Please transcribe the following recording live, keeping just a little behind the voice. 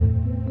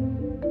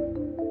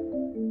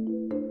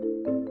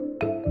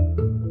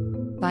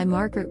By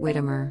Margaret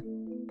Whittemore.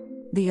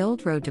 The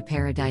Old Road to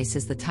Paradise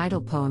is the title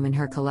poem in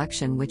her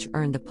collection, which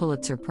earned the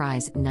Pulitzer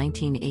Prize in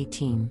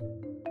 1918.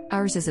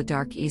 Ours is a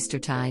dark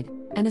Eastertide,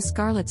 and a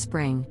scarlet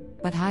spring,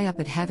 but high up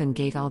at heaven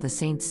gate all the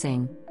saints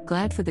sing,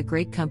 glad for the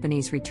great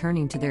companies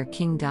returning to their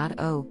king.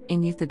 Oh,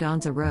 in youth the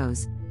dawns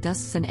arose,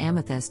 dusks and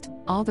amethyst,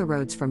 all the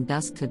roads from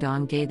dusk to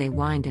dawn gay they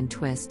wind and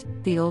twist,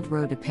 the old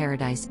road to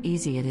paradise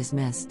easy it is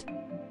missed.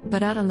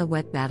 But out on the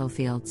wet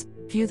battlefields,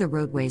 few the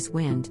roadways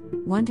wind,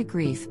 one to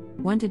grief,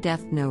 one to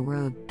death, no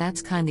road,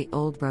 that's kind the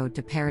old road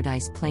to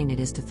paradise plain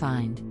it is to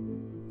find.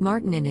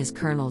 Martin in his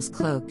colonel's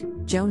cloak,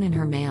 Joan in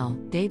her mail,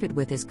 David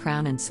with his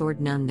crown and sword,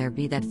 none there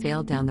be that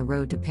fail down the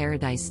road to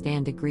paradise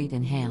stand to greet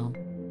and hail.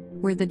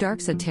 Where the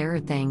dark's a terror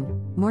thing,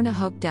 morna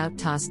hope doubt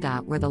tossed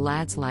out, where the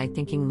lads lie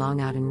thinking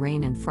long out in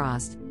rain and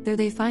frost, there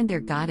they find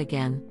their God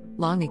again,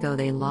 long ago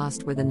they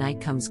lost, where the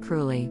night comes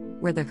cruelly,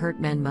 where the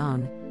hurt men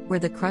moan, where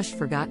the crushed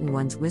forgotten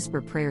ones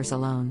whisper prayers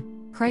alone.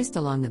 Christ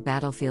along the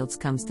battlefields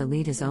comes to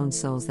lead his own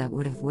souls that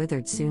would have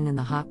withered soon in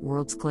the hot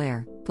world's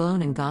glare,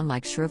 blown and gone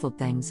like shriveled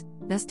things,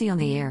 dusty on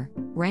the air,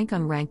 rank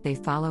on rank they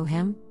follow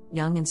him,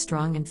 young and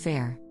strong and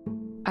fair.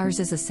 Ours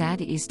is a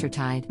sad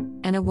Eastertide,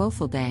 and a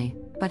woeful day,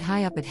 but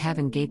high up at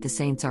heaven gate the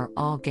saints are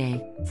all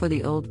gay, for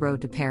the old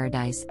road to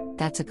paradise,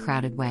 that's a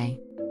crowded way.